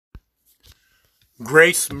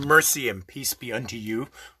Grace, mercy, and peace be unto you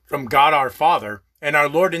from God our Father and our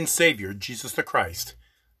Lord and Savior, Jesus the Christ.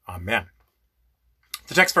 Amen.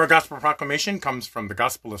 The text for our Gospel proclamation comes from the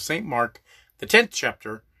Gospel of St. Mark, the 10th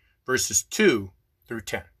chapter, verses 2 through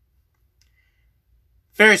 10.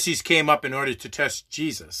 Pharisees came up in order to test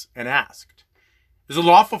Jesus and asked, "Is it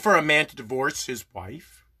lawful for a man to divorce his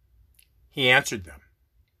wife?" He answered them,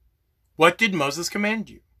 "What did Moses command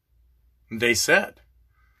you?" They said,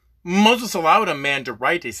 "Moses allowed a man to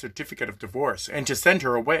write a certificate of divorce and to send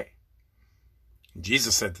her away."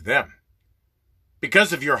 Jesus said to them,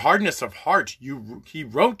 "Because of your hardness of heart, he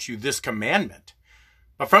wrote you this commandment.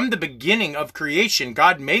 But from the beginning of creation,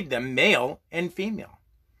 God made them male and female.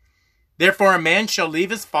 Therefore a man shall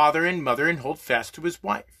leave his father and mother and hold fast to his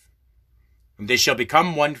wife, and they shall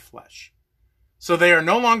become one flesh. So they are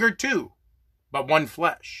no longer two, but one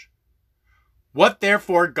flesh. What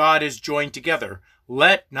therefore God has joined together,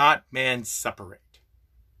 let not man separate."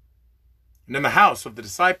 And in the house of the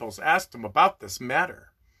disciples asked him about this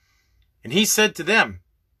matter. And he said to them,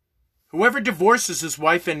 "Whoever divorces his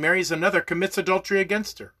wife and marries another commits adultery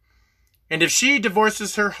against her. And if she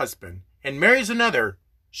divorces her husband and marries another,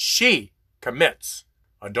 she commits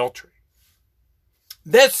adultery."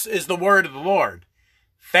 This is the word of the Lord.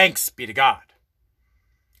 Thanks be to God.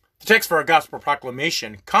 The text for our Gospel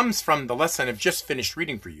proclamation comes from the lesson I've just finished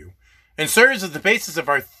reading for you and serves as the basis of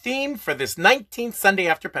our theme for this 19th Sunday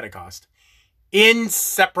after Pentecost,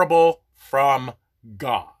 Inseparable from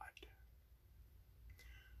God.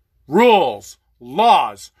 Rules,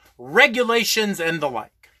 laws, regulations, and the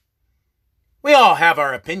like. We all have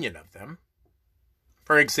our opinion of them.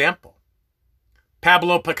 For example,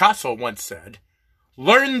 Pablo Picasso once said,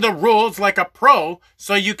 "Learn the rules like a pro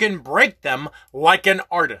so you can break them like an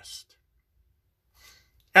artist."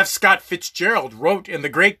 F. Scott Fitzgerald wrote in The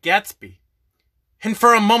Great Gatsby, "And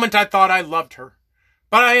for a moment I thought I loved her,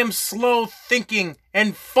 but I am slow thinking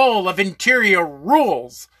and full of interior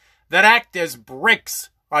rules that act as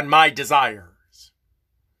brakes on my desires."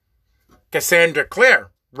 Cassandra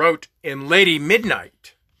Clare wrote in Lady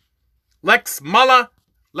Midnight, "Lex mala,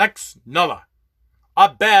 lex nulla. A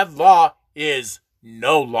bad law is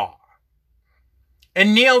no law."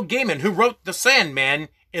 And Neil Gaiman, who wrote The Sandman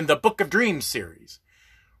in the Book of Dreams series,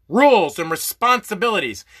 "Rules and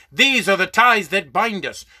responsibilities. These are the ties that bind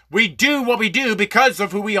us. We do what we do because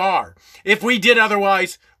of who we are. If we did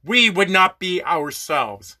otherwise, we would not be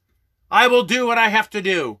ourselves. I will do what I have to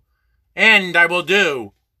do, and I will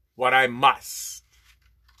do what I must."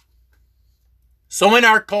 So in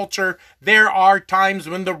our culture, there are times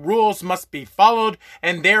when the rules must be followed,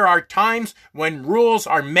 and there are times when rules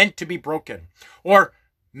are meant to be broken, or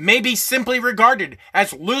maybe simply regarded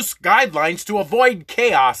as loose guidelines to avoid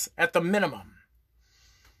chaos at the minimum.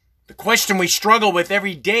 The question we struggle with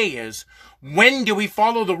every day is, when do we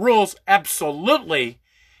follow the rules absolutely,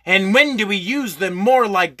 and when do we use them more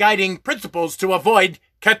like guiding principles to avoid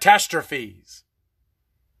catastrophes?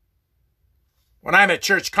 When I'm at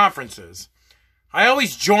church conferences, I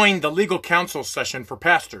always join the legal counsel session for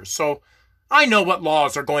pastors, so I know what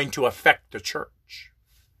laws are going to affect the church.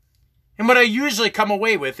 And what I usually come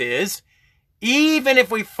away with is, even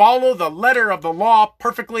if we follow the letter of the law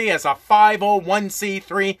perfectly as a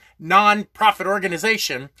 501c3 non-profit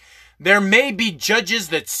organization, there may be judges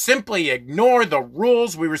that simply ignore the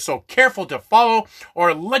rules we were so careful to follow,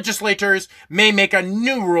 or legislators may make a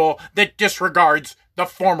new rule that disregards the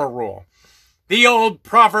former rule. The old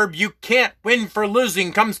proverb, "You can't win for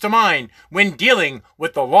losing," comes to mind when dealing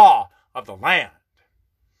with the law of the land.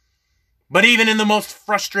 But even in the most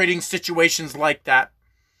frustrating situations like that,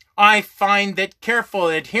 I find that careful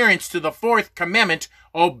adherence to the fourth commandment,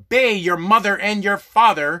 "Obey your mother and your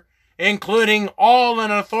father," including all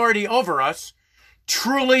in authority over us,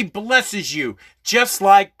 truly blesses you, just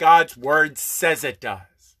like God's word says it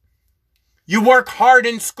does. You work hard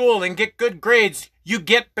in school and get good grades, you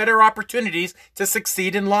get better opportunities to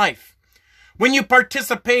succeed in life. When you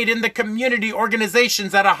participate in the community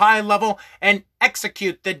organizations at a high level and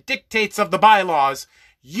execute the dictates of the bylaws,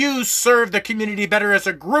 you serve the community better as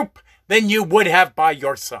a group than you would have by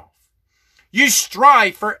yourself. You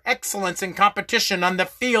strive for excellence in competition on the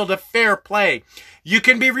field of fair play. You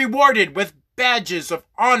can be rewarded with badges of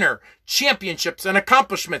honor, championships, and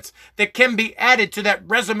accomplishments that can be added to that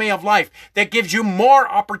resume of life that gives you more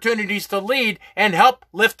opportunities to lead and help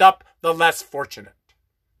lift up the less fortunate.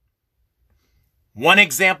 One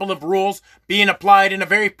example of rules being applied in a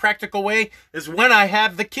very practical way is when I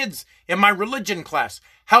have the kids in my religion class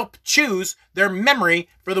help choose their memory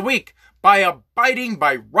for the week by abiding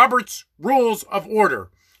by Robert's Rules of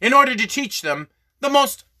Order in order to teach them the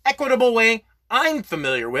most equitable way I'm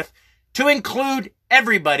familiar with to include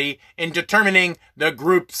everybody in determining the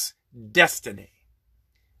group's destiny.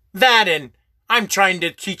 That, and I'm trying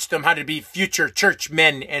to teach them how to be future church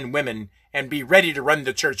men and women and be ready to run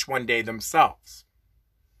the church one day themselves.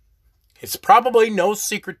 It's probably no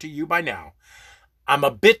secret to you by now, I'm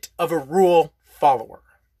a bit of a rule follower.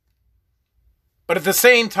 But at the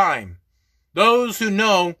same time, those who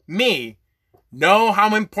know me know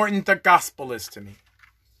how important the gospel is to me.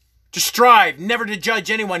 To strive never to judge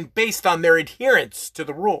anyone based on their adherence to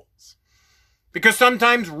the rules. Because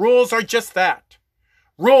sometimes rules are just that.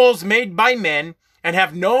 Rules made by men and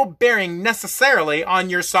have no bearing necessarily on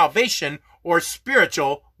your salvation or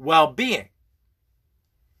spiritual well-being.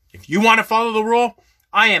 If you want to follow the rule,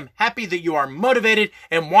 I am happy that you are motivated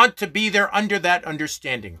and want to be there under that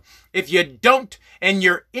understanding. If you don't, and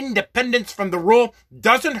your independence from the rule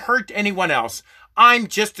doesn't hurt anyone else, I'm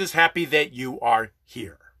just as happy that you are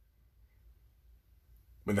here.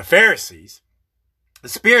 When the Pharisees, the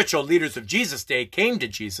spiritual leaders of Jesus' day, came to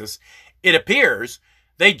Jesus, it appears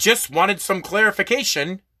they just wanted some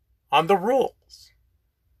clarification on the rules.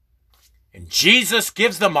 And Jesus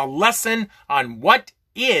gives them a lesson on what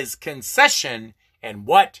is concession and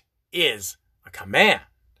what is a command.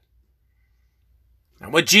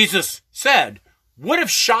 Now, what Jesus said would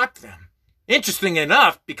have shocked them. Interesting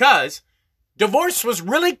enough, because divorce was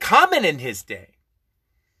really common in his day.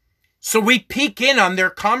 So we peek in on their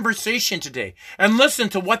conversation today and listen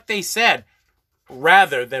to what they said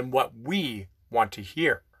rather than what we want to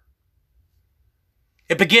hear.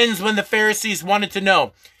 It begins when the Pharisees wanted to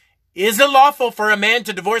know, is it lawful for a man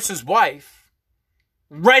to divorce his wife?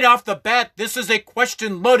 Right off the bat, this is a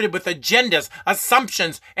question loaded with agendas,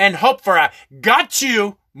 assumptions, and hope for a got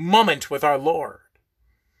you moment with our Lord.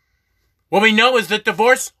 What we know is that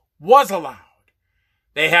divorce was allowed.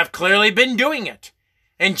 They have clearly been doing it.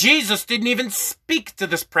 And Jesus didn't even speak to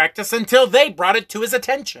this practice until they brought it to his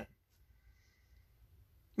attention.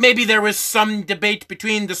 Maybe there was some debate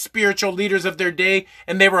between the spiritual leaders of their day,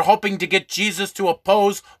 and they were hoping to get Jesus to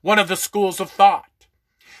oppose one of the schools of thought.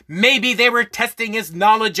 Maybe they were testing his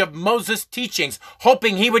knowledge of Moses' teachings,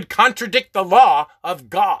 hoping he would contradict the law of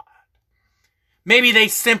God. Maybe they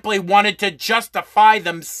simply wanted to justify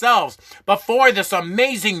themselves before this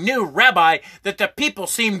amazing new rabbi that the people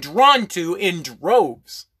seemed drawn to in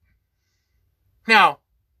droves. Now,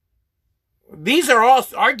 these are all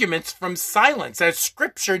arguments from silence, as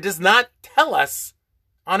Scripture does not tell us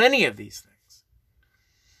on any of these things.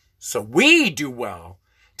 So we do well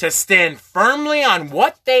to stand firmly on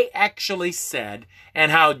what they actually said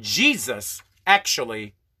and how Jesus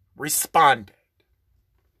actually responded.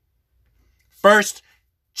 First,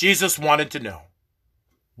 Jesus wanted to know,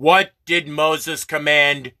 what did Moses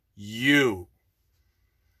command you?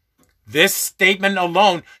 This statement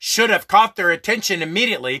alone should have caught their attention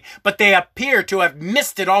immediately, but they appear to have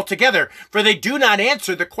missed it altogether, for they do not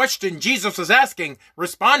answer the question Jesus was asking,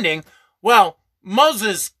 responding, well,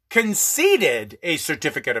 Moses conceded a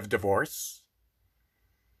certificate of divorce.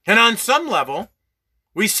 And on some level,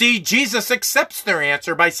 we see Jesus accepts their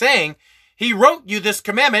answer by saying, he wrote you this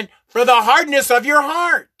commandment for the hardness of your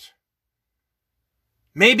heart.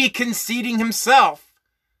 Maybe conceding himself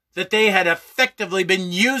that they had effectively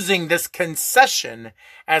been using this concession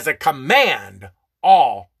as a command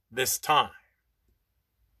all this time.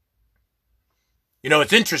 You know,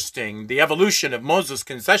 it's interesting. The evolution of Moses'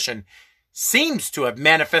 concession seems to have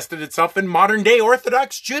manifested itself in modern-day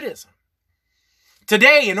Orthodox Judaism.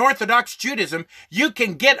 Today, in Orthodox Judaism, you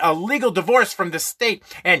can get a legal divorce from the state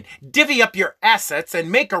and divvy up your assets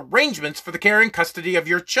and make arrangements for the care and custody of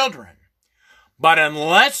your children. But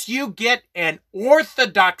unless you get an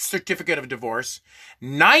Orthodox certificate of divorce,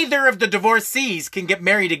 neither of the divorcees can get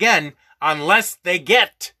married again unless they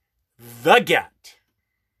get the get.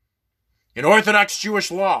 In Orthodox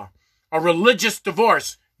Jewish law, a religious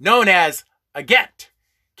divorce known as a get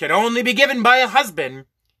can only be given by a husband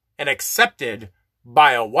and accepted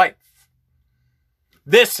by a wife.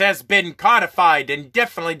 This has been codified and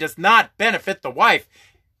definitely does not benefit the wife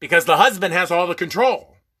because the husband has all the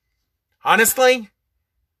control. Honestly,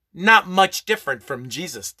 not much different from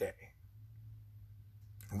Jesus' day.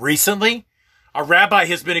 Recently, a rabbi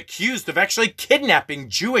has been accused of actually kidnapping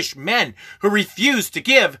Jewish men who refused to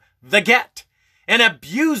give the get and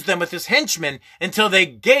abused them with his henchmen until they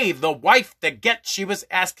gave the wife the get she was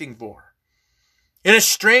asking for. In a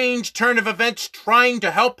strange turn of events, trying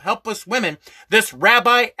to help helpless women, this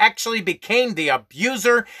rabbi actually became the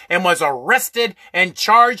abuser and was arrested and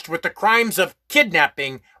charged with the crimes of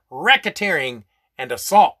kidnapping, racketeering, and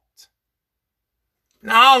assault.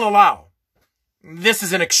 Now, I'll allow this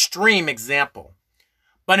is an extreme example,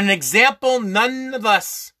 but an example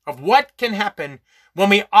nonetheless of what can happen when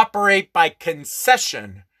we operate by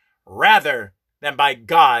concession rather than by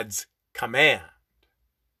God's command.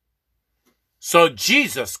 So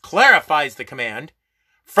Jesus clarifies the command.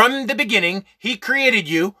 From the beginning, he created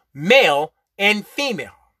you male and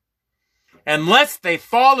female. Unless they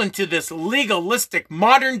fall into this legalistic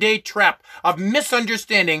modern-day trap of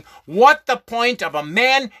misunderstanding what the point of a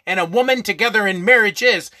man and a woman together in marriage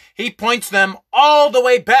is, he points them all the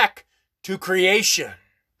way back to creation.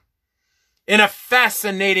 In a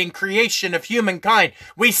fascinating creation of humankind,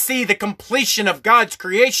 we see the completion of God's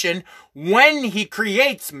creation when he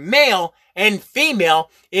creates male and female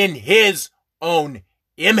in his own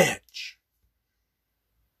image.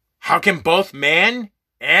 How can both man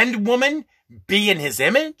and woman be in his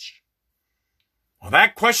image? Well,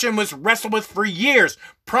 that question was wrestled with for years,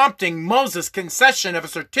 prompting Moses' concession of a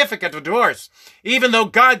certificate of divorce, even though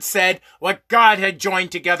God said, what God had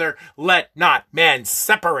joined together, let not man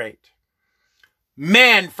separate.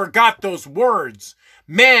 Man forgot those words.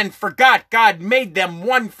 Man forgot God made them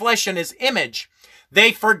one flesh in his image.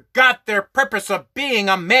 They forgot their purpose of being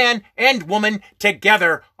a man and woman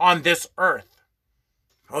together on this earth.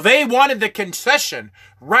 Well, they wanted the concession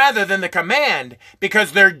rather than the command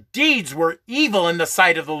because their deeds were evil in the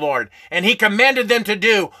sight of the Lord, and he commanded them to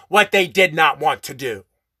do what they did not want to do.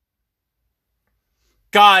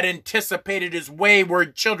 God anticipated his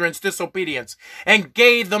wayward children's disobedience and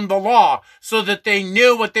gave them the law so that they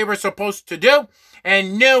knew what they were supposed to do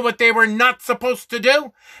and knew what they were not supposed to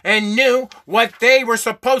do and knew what they were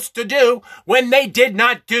supposed to do when they did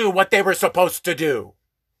not do what they were supposed to do.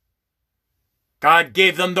 God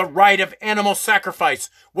gave them the right of animal sacrifice,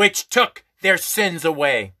 which took their sins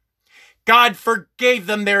away. God forgave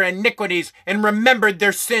them their iniquities and remembered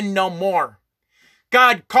their sin no more.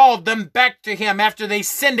 God called them back to him after they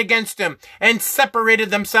sinned against him and separated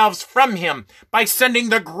themselves from him by sending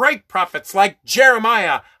the great prophets like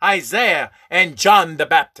Jeremiah, Isaiah, and John the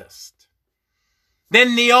Baptist.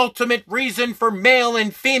 Then the ultimate reason for male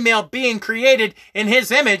and female being created in his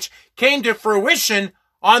image came to fruition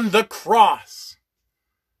on the cross.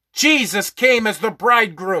 Jesus came as the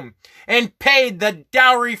bridegroom and paid the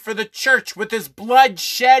dowry for the church with his blood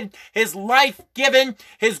shed, his life given,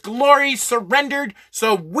 his glory surrendered,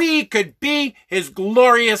 so we could be his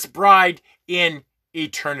glorious bride in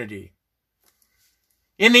eternity.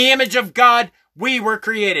 In the image of God, we were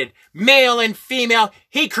created, male and female.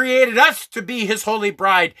 He created us to be his holy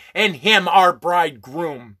bride and him our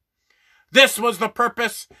bridegroom. This was the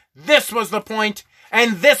purpose. This was the point.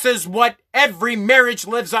 And this is what every marriage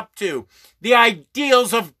lives up to. The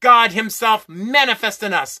ideals of God himself manifest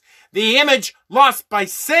in us. The image lost by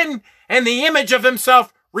sin and the image of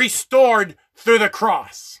himself restored through the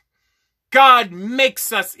cross. God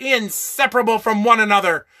makes us inseparable from one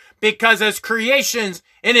another because as creations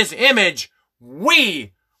in his image,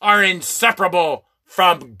 we are inseparable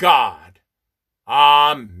from God.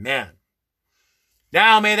 Amen.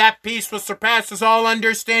 Now may that peace which surpasses all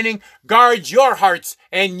understanding guard your hearts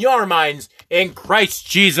and your minds in Christ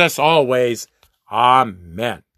Jesus always. Amen.